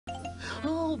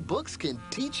know, books can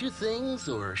teach you things,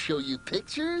 or show you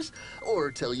pictures,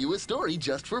 or tell you a story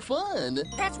just for fun.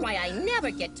 That's why I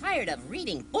never get tired of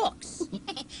reading books.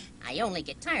 I only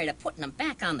get tired of putting them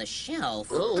back on the shelf.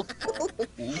 Oh.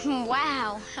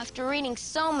 Wow, after reading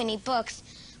so many books,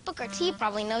 Booker T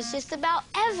probably knows just about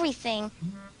everything.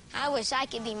 I wish I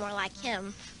could be more like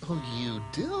him. Oh, you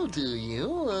do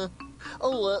you?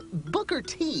 Booker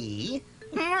T.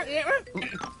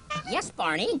 Yes,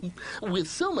 Barney? With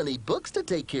so many books to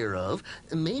take care of,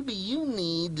 maybe you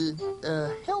need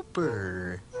a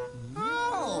helper.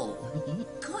 Oh,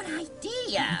 good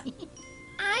idea.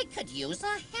 I could use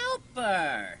a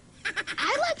helper.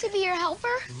 I'd like to be your helper.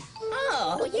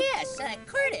 Oh, yes,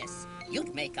 Curtis.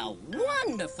 You'd make a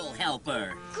wonderful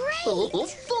helper. Great. Oh,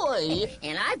 boy.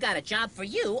 And I've got a job for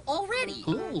you already.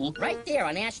 Ooh. Right there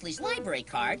on Ashley's library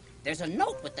card, there's a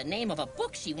note with the name of a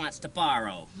book she wants to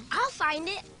borrow. I'll find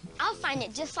it. I'll find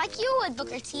it just like you would,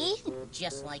 Booker T.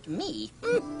 Just like me.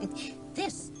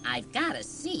 This I've got to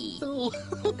see. Oh.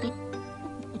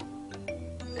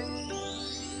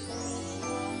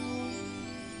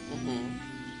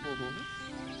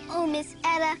 Oh, Miss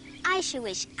Etta, I sure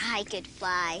wish I could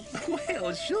fly.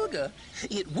 Well, sugar,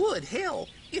 it would help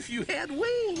if you had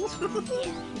wings.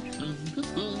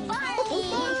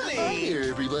 Hi there,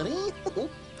 everybody.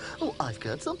 Oh, I've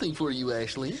got something for you,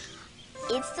 Ashley.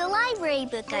 It's the library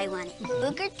book I wanted.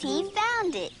 Booker T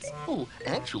found it. Oh,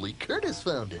 actually, Curtis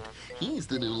found it. He's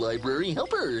the new library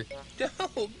helper.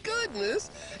 Oh,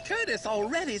 goodness. Curtis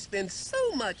already spends so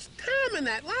much time in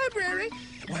that library.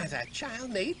 Why, that child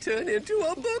may turn into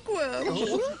a bookworm.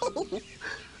 Oh.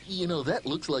 You know, that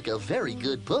looks like a very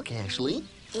good book, Ashley.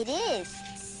 It is.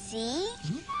 See?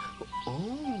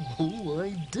 Oh, I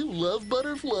do love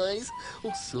butterflies.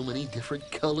 Oh, so many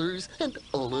different colors, and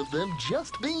all of them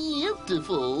just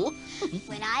beautiful.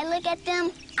 When I look at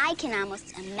them, I can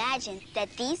almost imagine that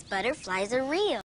these butterflies are real.